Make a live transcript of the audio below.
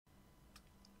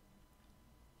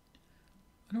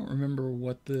I don't remember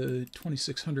what the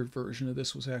 2600 version of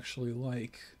this was actually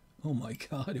like. Oh my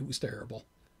god, it was terrible.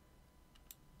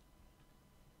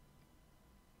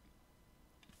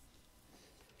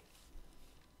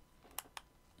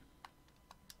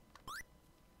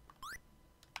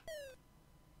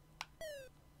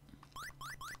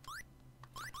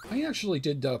 I actually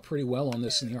did pretty well on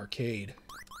this in the arcade.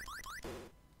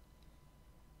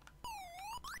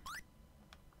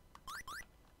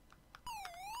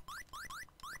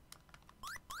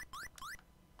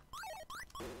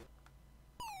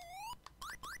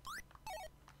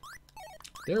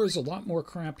 There is a lot more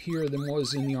crap here than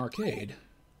was in the arcade.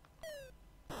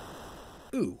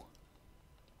 Ooh.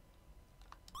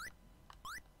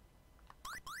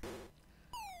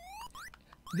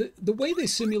 The way they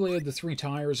simulated the three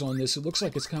tires on this, it looks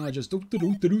like it's kind of just I'm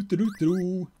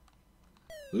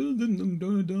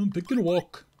taking a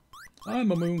walk.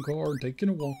 I'm a moon car taking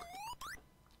a walk.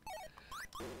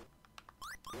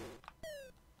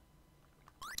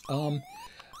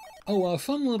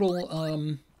 Fun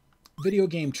little video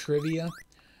game trivia.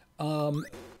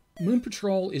 Moon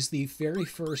Patrol is the very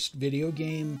first video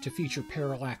game to feature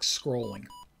parallax scrolling.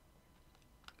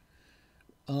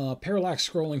 Parallax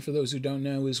scrolling, for those who don't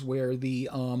know, is where the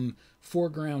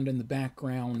foreground and the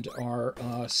background are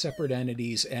separate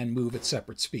entities and move at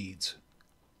separate speeds,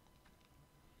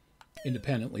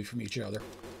 independently from each other.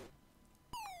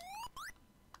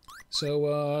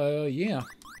 So, yeah.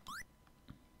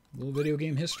 A little video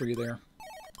game history there.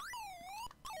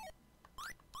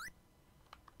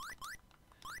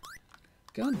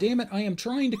 God damn it, I am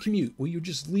trying to commute. Will you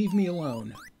just leave me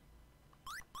alone?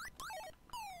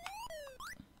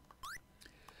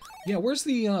 Yeah, where's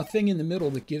the thing in the middle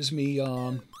that gives me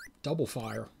double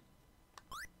fire?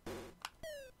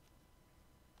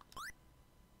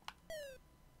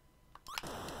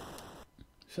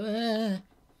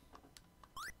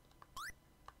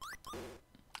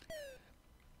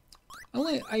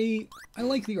 I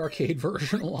like the arcade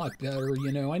version a lot better,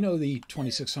 you know. I know the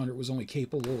 2600 was only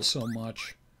capable of so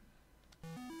much.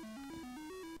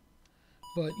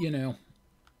 But, you know,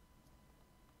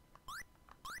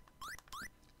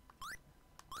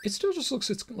 it still just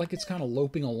looks like it's kind of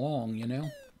loping along, you know?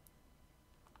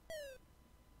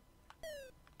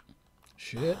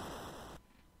 Shit.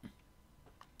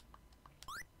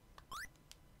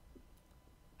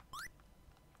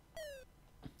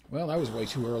 Well, that was way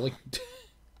too early.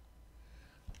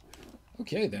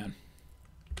 Okay, then.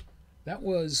 That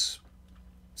was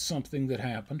something that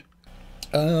happened.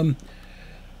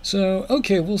 So,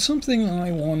 okay, well, something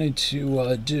I wanted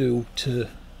to do to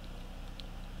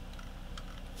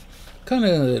kind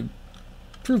of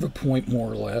prove a point,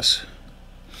 more or less.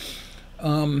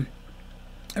 I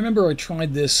remember I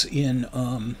tried this in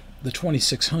the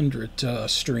 2600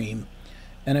 stream,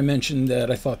 and I mentioned that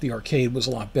I thought the arcade was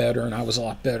a lot better, and I was a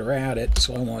lot better at it,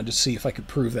 so I wanted to see if I could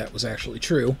prove that was actually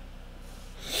true.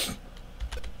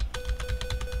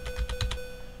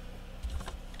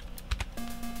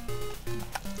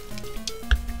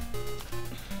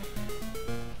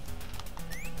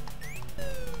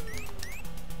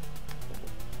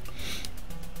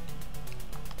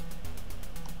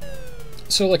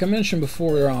 So, like I mentioned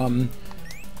before,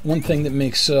 one thing that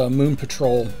makes Moon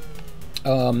Patrol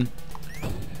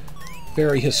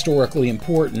very historically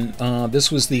important, this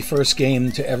was the first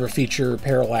game to ever feature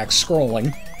parallax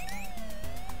scrolling,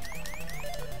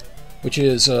 which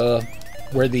is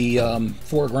where the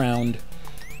foreground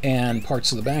and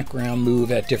parts of the background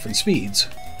move at different speeds.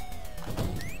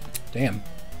 Damn.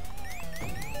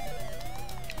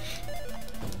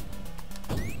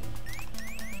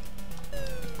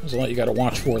 There's a lot you got to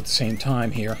watch for at the same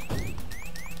time here.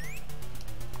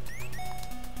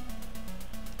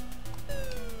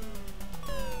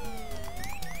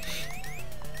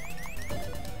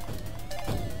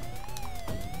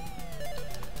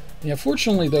 Yeah,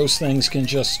 fortunately those things can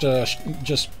just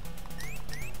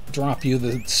drop you.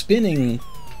 The spinning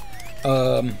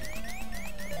like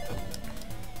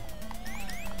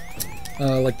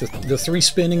the three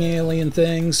spinning alien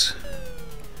things.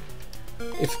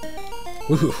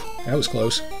 Woohoo, that was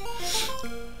close.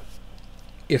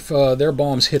 If their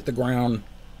bombs hit the ground,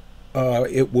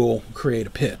 it will create a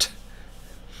pit.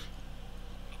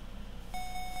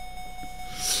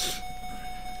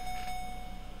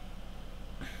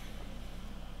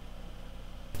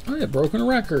 I have broken a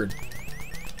record.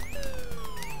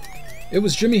 It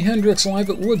was Jimi Hendrix live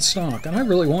at Woodstock, and I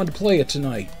really wanted to play it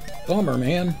tonight. Bummer,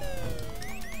 man.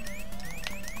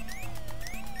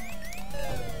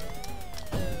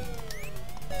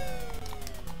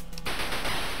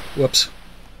 Whoops.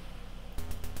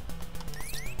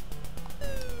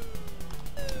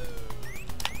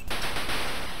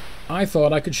 I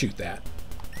thought I could shoot that.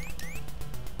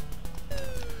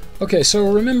 Okay,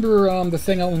 so remember the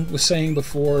thing I was saying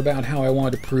before about how I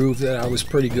wanted to prove that I was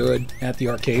pretty good at the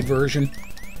arcade version?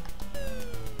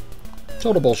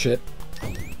 Total bullshit.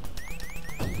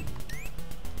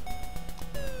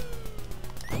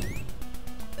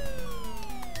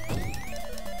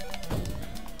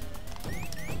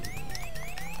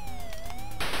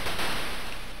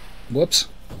 Whoops.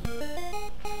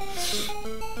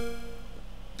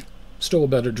 Still a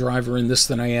better driver in this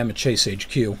than I am at Chase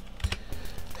HQ.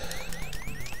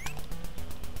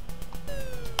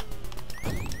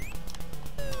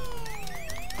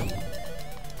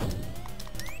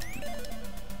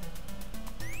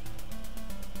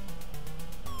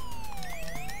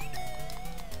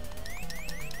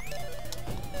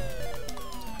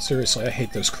 Seriously, I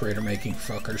hate those crater-making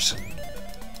fuckers.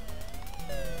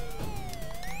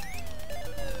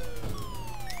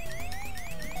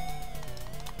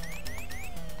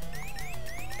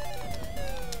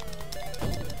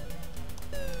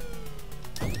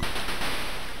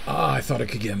 Ah, I thought I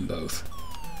could get them both.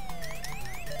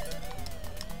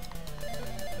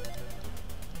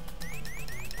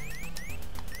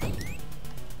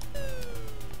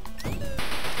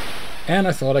 And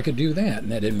I thought I could do that,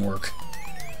 and that didn't work.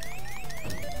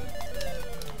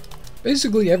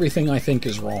 Basically, everything I think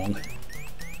is wrong.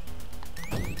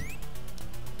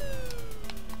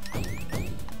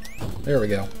 There we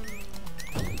go.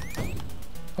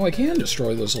 Oh, I can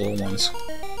destroy those little ones.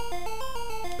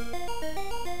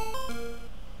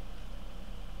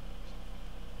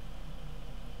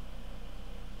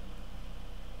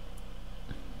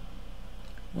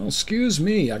 Well, excuse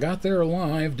me, I got there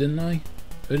alive, didn't I?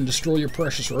 Didn't destroy your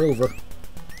precious rover.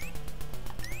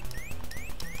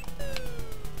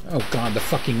 Oh god, the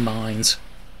fucking mines.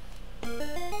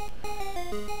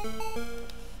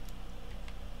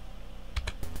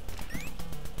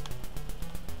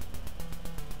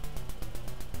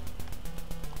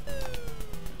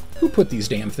 Who put these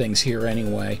damn things here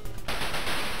anyway?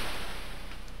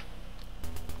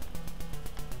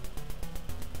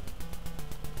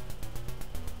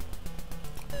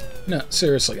 No,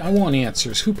 seriously, I want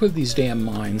answers. Who put these damn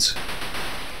mines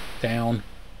down?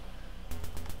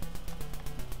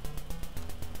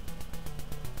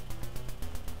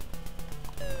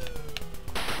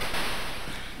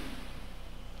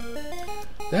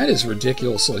 That is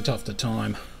ridiculously tough to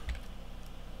time.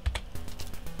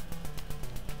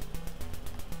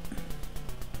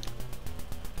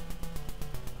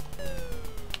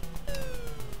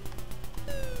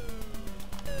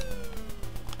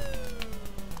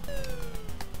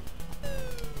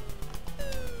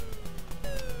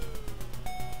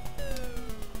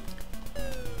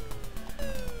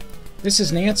 This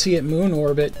is Nancy at moon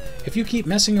orbit. If you keep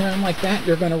messing around like that,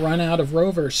 you're going to run out of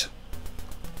rovers.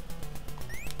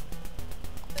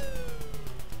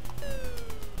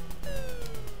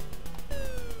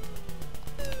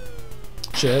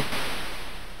 Shit.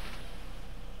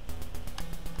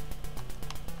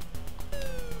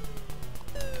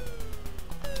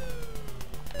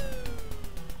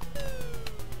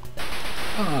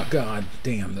 Oh, god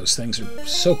damn, those things are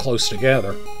so close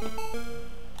together.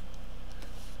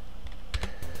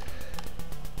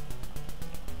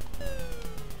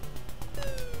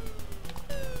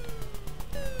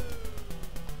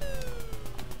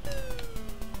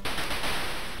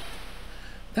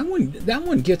 That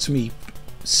one gets me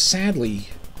sadly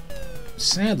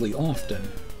often.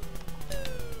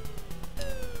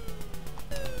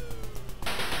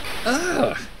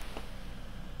 Ugh!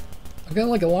 I've got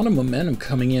like a lot of momentum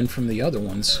coming in from the other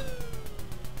ones.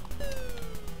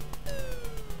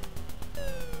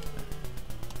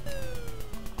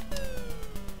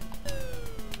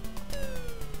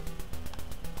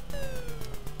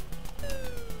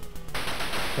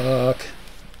 Fuck.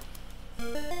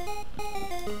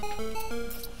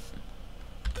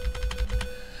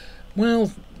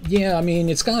 Well, yeah, I mean,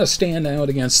 it's got to stand out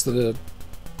against the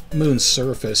moon's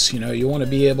surface, you know. You want to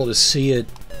be able to see it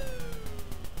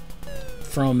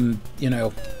from, you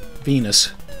know,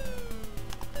 Venus.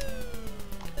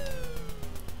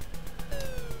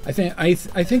 I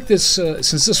think this,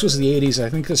 since this was the 80s, I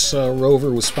think this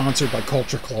rover was sponsored by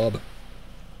Culture Club.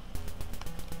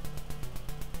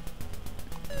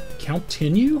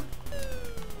 Continue?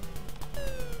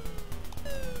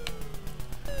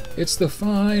 It's the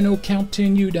final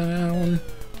continue down.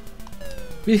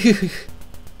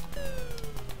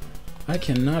 I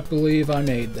cannot believe I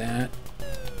made that.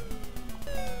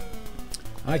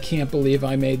 I can't believe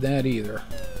I made that either.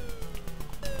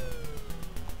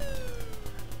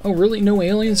 Oh, really? No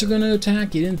aliens are going to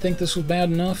attack? You didn't think this was bad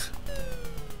enough?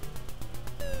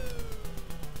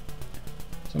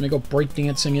 Let me go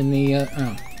breakdancing in the...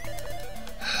 oh.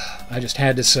 I just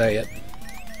had to say it.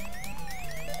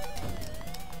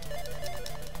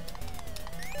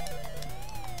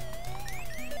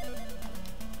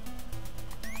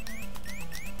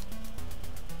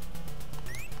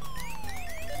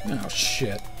 Oh,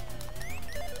 shit.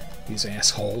 These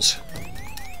assholes.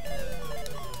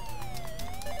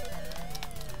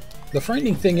 The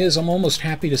frightening thing is, I'm almost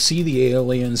happy to see the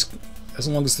aliens, as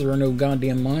long as there are no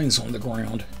goddamn mines on the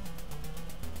ground.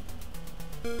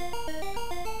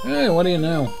 Hey, what do you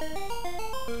know?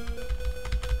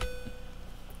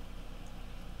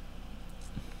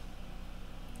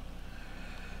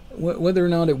 Whether or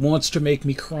not it wants to make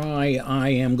me cry, I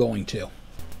am going to.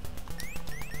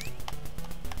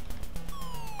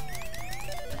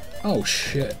 Oh,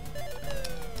 shit.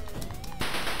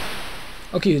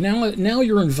 Okay, now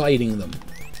you're inviting them.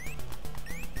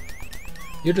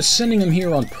 You're just sending them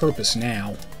here on purpose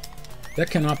now. That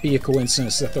cannot be a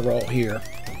coincidence that they're all here.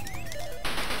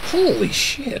 Holy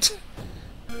shit!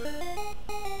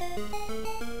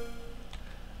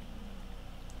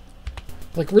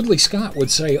 Like Ridley Scott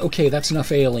would say, okay, that's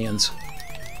enough aliens.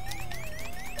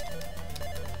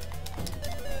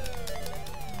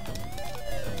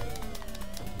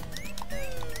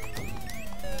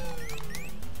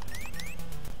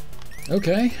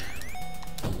 Okay.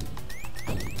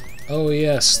 Oh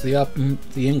yes, the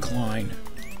incline.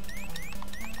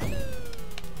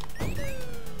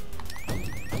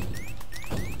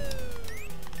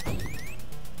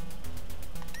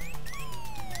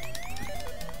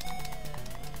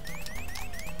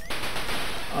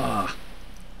 Ah,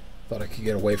 thought I could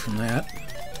get away from that.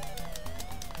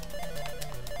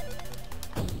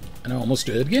 And I almost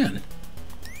did it again.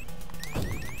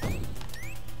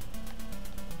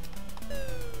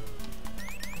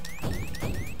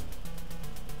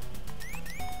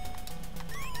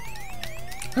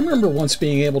 I remember once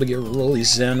being able to get really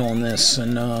zen on this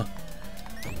and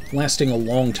lasting a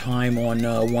long time on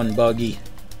one buggy.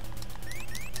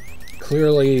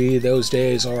 Clearly, those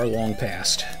days are long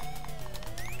past.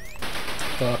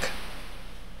 Fuck.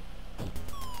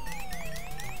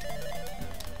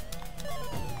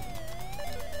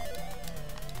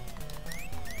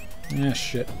 Ah,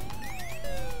 shit.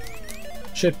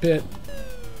 Shit pit.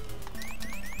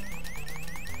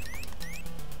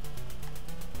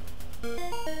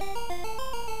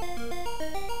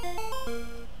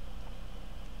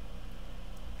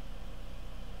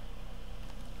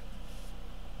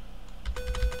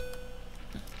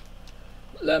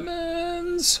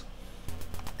 Lemons!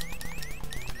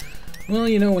 Well,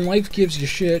 you know, when life gives you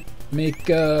shit, make,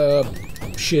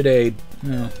 shit aid.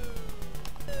 No.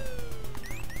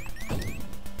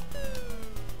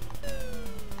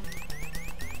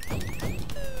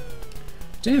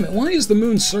 Damn it, why is the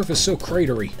moon's surface so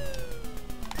cratery?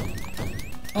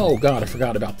 Oh god, I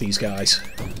forgot about these guys.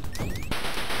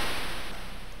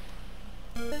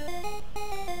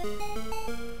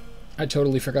 I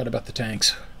totally forgot about the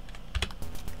tanks.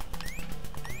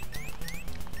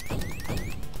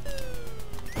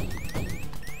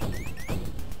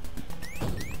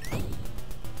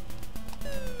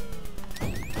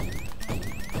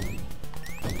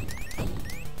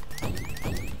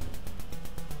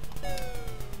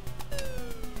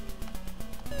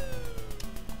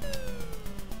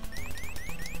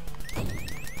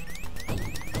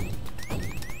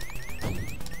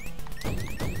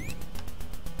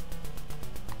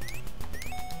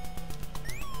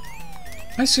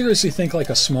 I seriously think like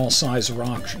a small size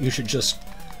rock, you should just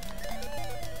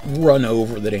run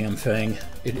over the damn thing.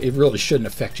 It really shouldn't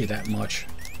affect you that much.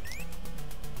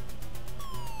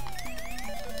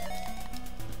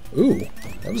 Ooh,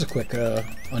 that was a quick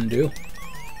undo.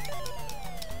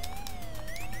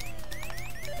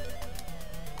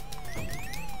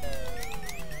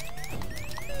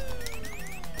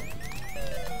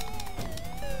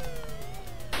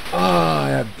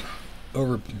 Ah,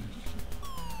 over...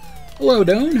 Hello,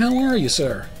 Doan. How are you,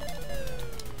 sir?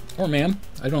 Or ma'am.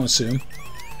 I don't assume.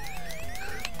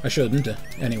 I shouldn't,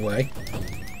 anyway.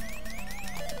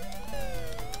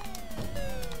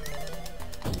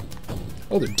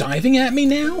 Oh, they're diving at me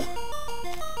now?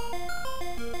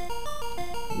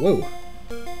 Whoa.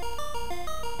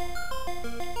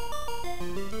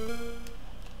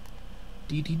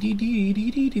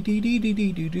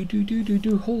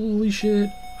 Holy shit.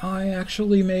 I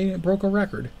actually broke a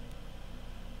record.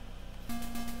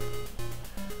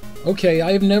 Okay,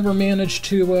 I've never managed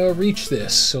to reach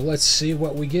this, so let's see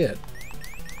what we get.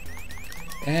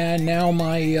 And now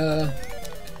my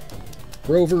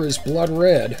rover is blood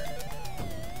red,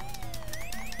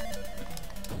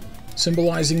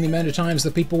 symbolizing the amount of times the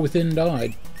people within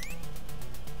died.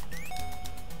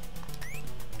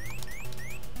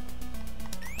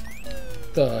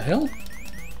 The hell?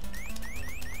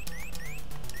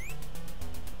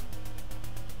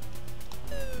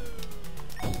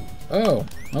 Oh,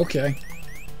 okay.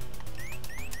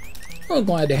 Well,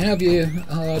 glad to have you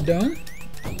done,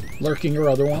 lurking or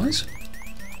otherwise.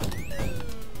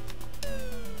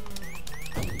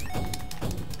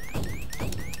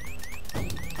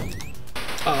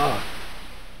 Ah.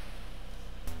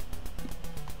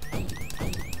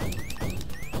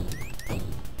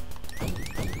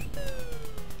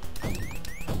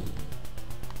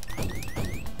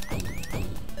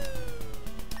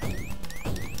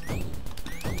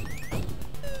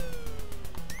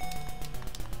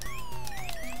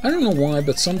 I don't know why,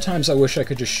 but sometimes I wish I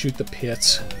could just shoot the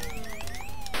pits.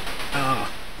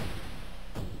 Ah.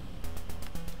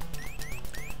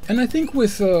 And I think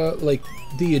with, like,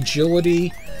 the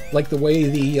agility, like the way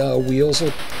the wheels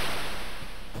are...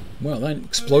 Well, that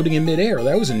exploding in midair,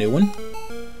 that was a new one.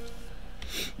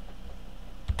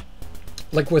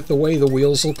 Like with the way the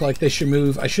wheels look like they should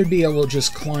move, I should be able to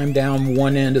just climb down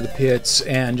one end of the pits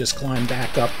and just climb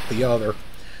back up the other.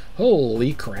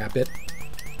 Holy crap it.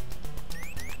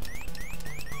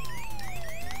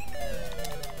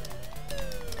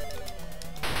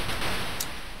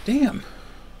 Damn.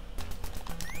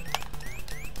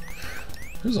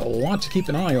 There's a lot to keep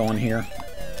an eye on here.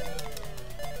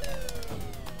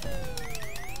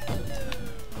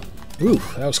 Ooh,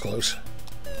 that was close.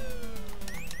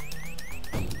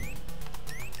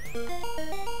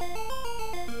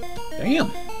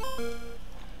 Damn.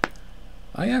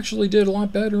 I actually did a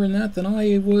lot better in that than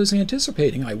I was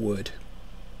anticipating I would.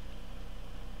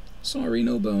 Sorry,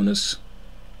 no bonus.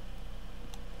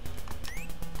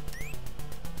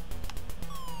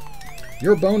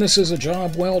 Your bonus is a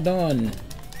job well done.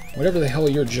 Whatever the hell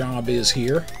your job is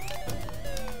here.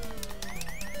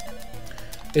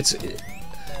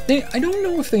 I don't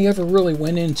know if they ever really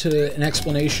went into an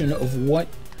explanation of what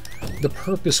the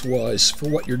purpose was for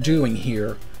what you're doing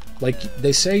here. Like,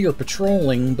 they say you're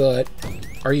patrolling, but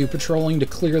are you patrolling to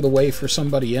clear the way for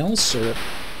somebody else, or...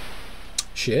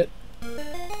 Shit.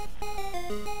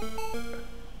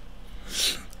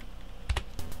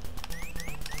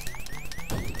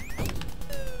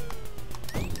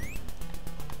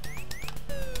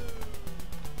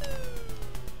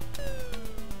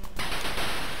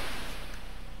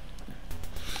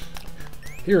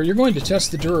 Here, you're going to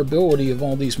test the durability of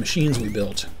all these machines we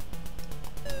built.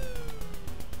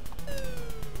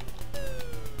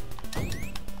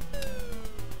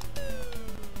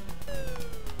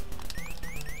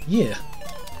 Yeah.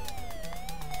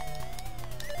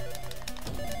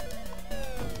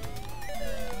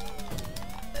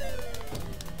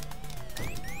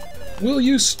 Will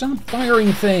you stop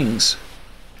firing things?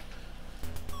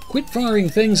 Quit firing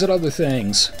things at other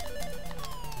things.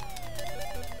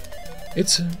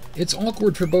 It's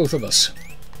awkward for both of us.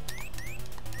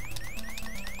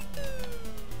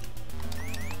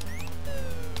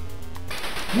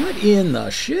 What in the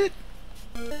shit?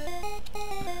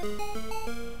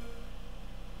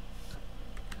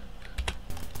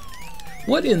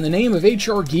 What in the name of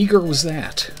H.R. Giger was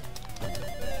that?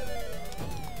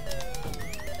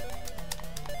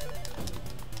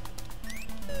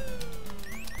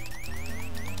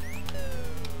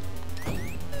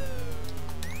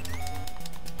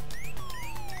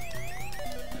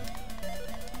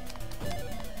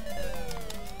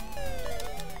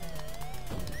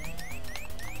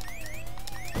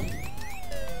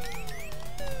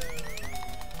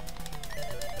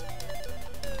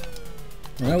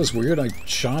 That was weird. I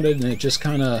shot it and it just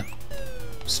kind of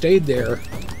stayed there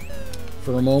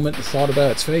for a moment and thought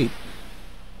about its fate.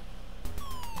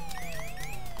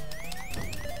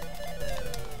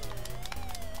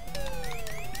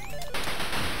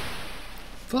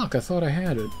 Fuck, I thought I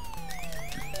had it.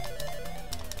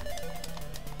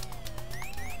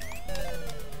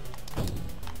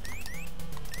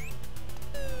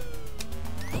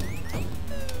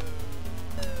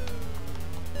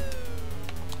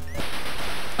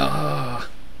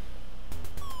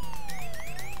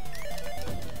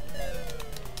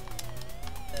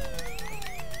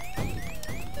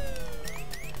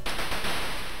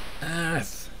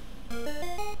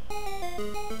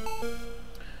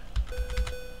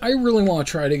 I really want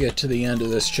to try to get to the end of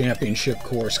this championship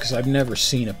course because I've never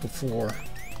seen it before.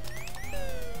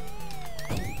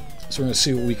 So we're going to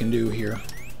see what we can do here.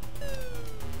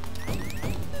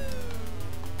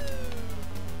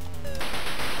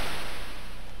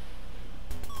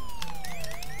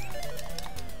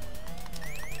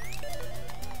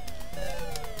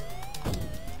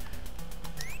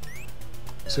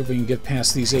 See if we can get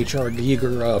past these H.R.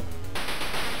 Giger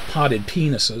potted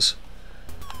penises.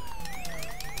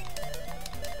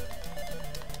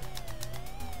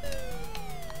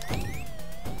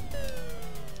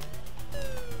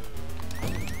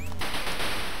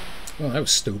 Well, that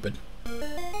was stupid.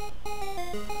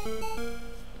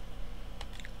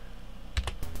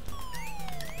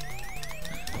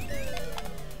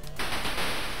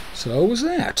 So was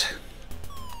that.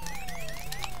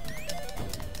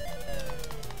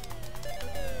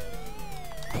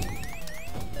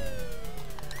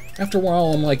 After a while,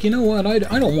 I'm like, you know what? I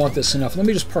don't want this enough. Let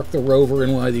me just park the rover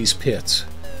in one of these pits.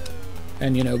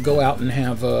 And, you know, go out and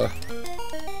have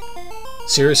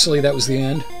Seriously, that was the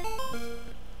end?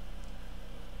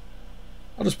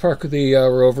 I'll just park the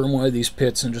rover in one of these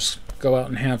pits and just go out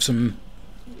and have some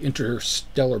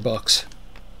interstellar bucks.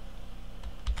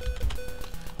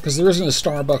 Because there isn't a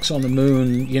Starbucks on the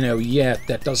moon, you know, yet.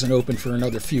 That doesn't open for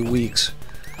another few weeks.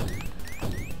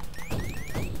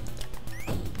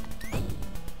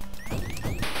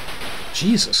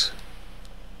 Jesus.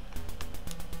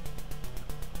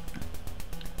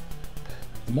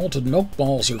 The malted milk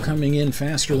balls are coming in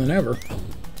faster than ever.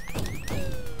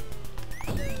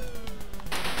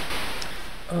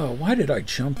 Oh, why did I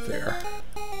jump there?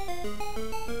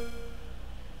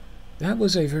 That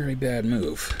was a very bad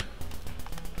move.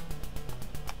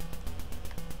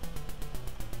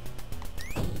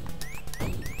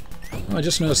 I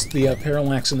just noticed the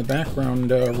parallax in the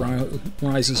background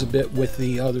rises a bit with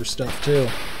the other stuff, too.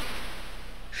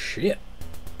 Shit.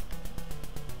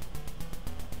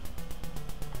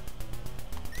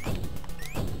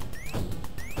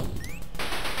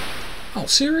 Oh,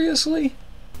 seriously?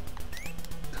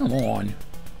 Come on.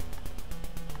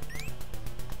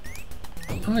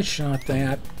 I shot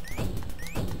that.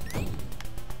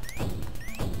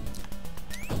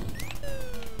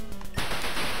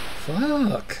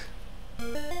 Fuck.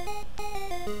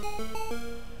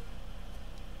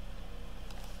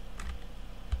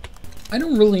 I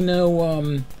don't really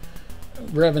know,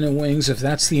 Revenant Wings, if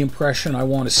that's the impression I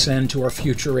want to send to our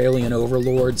future alien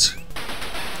overlords.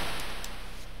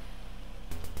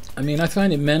 I mean, I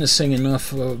find it menacing enough,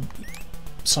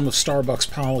 some of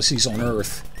Starbucks' policies on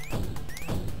Earth.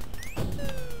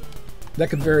 That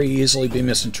could very easily be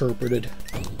misinterpreted.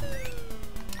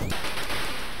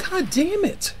 God damn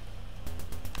it!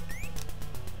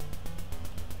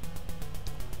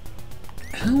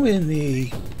 How in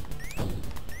the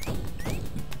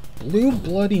blue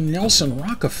bloody Nelson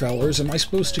Rockefellers am I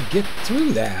supposed to get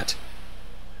through that?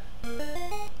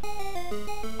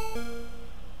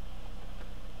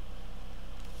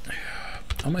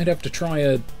 I might have to try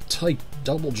a tight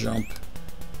double jump.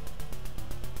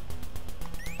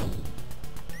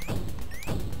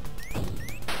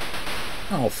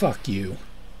 Oh, fuck you.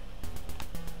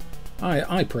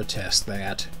 I protest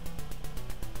that.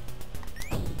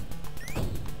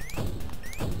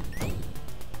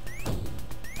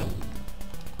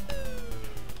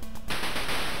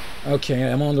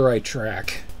 Okay, I'm on the right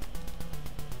track,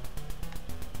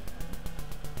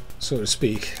 so to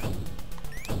speak.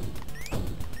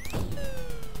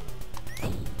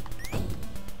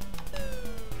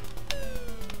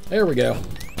 There we go.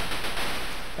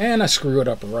 And I screw it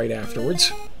up right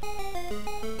afterwards.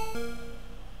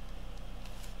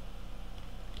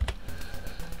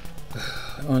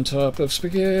 On top of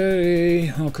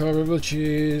spaghetti, all covered with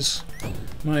cheese.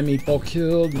 My meatball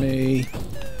killed me.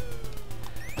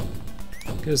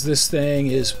 Because this thing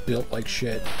is built like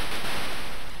shit.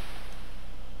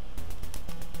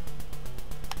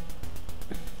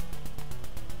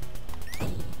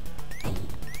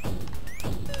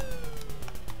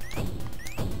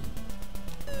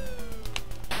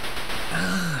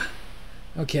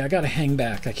 Okay, I gotta hang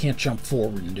back. I can't jump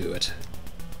forward and do it.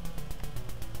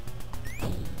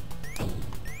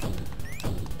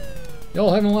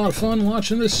 Y'all having a lot of fun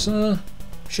watching this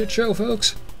shit show,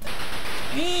 folks?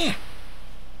 Eh.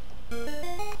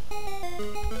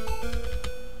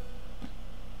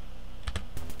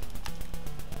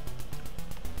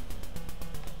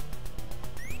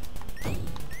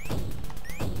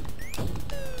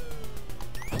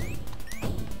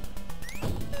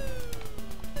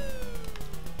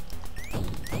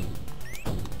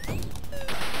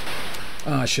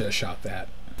 I should have shot that.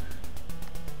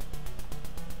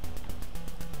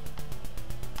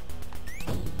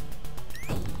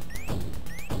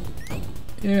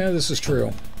 Yeah, this is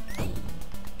true.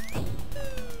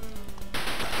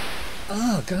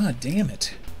 Oh, god damn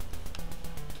it.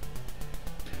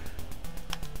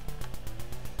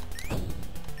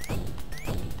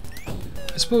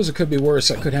 I suppose it could be worse.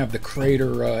 I could have the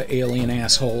crater alien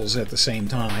assholes at the same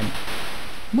time.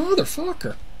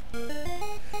 Motherfucker.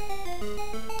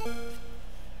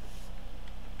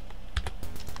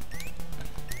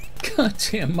 God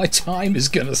damn, my time is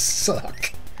gonna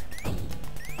suck.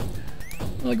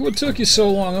 Like, what took you so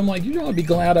long? I'm like, you know, I'd be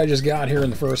glad I just got here in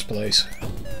the first place.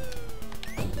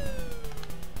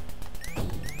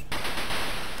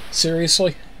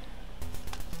 Seriously?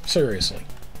 Seriously.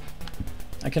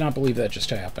 I cannot believe that just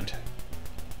happened.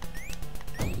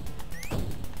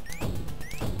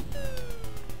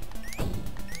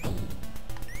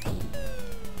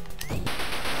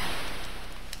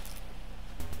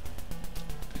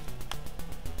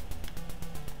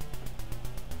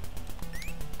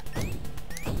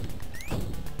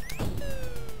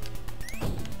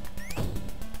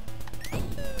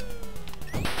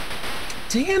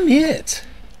 Damn it!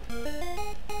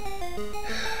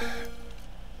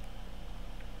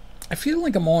 I feel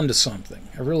like I'm on to something.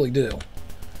 I really do.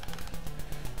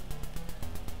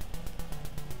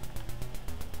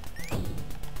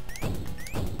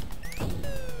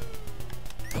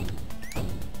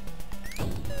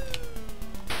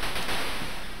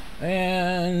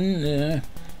 And...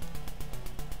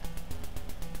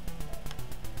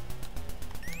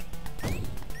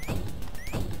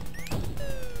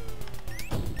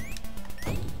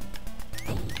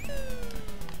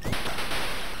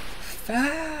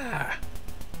 Ah!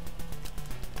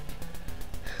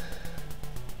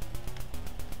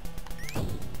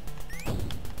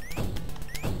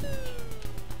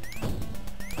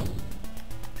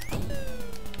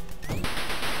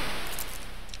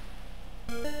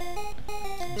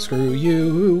 Screw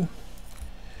you.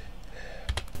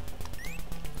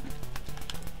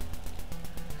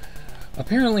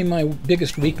 Apparently my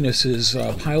biggest weakness is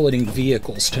piloting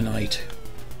vehicles tonight.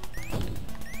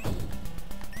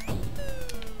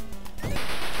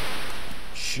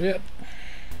 Shit.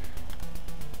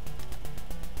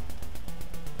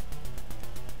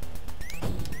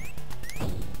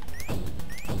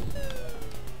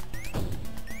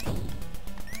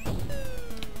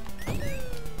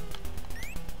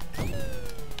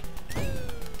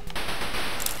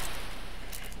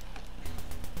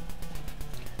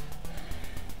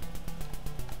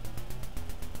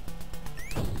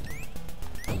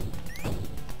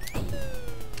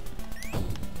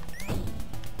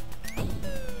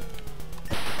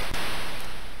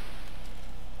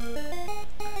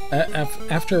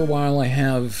 After a while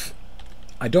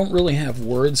I don't really have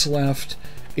words left.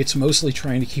 It's mostly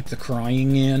trying to keep the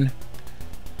crying in.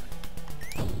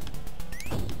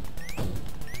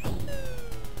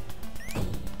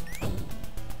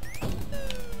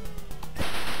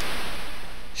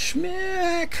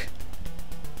 Schmick!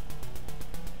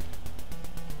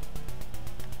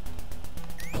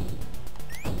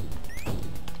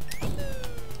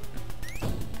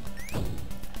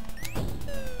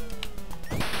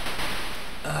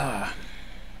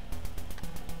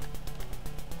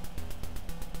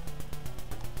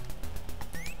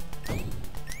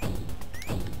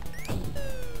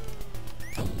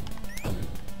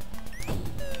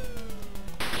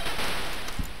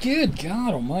 Good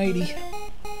God almighty.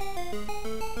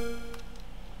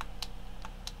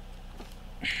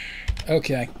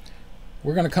 Okay.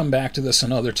 We're going to come back to this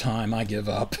another time. I give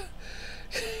up.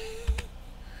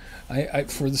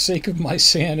 For the sake of my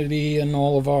sanity and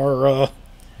all of our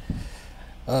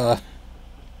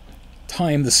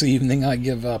time this evening, I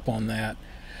give up on that.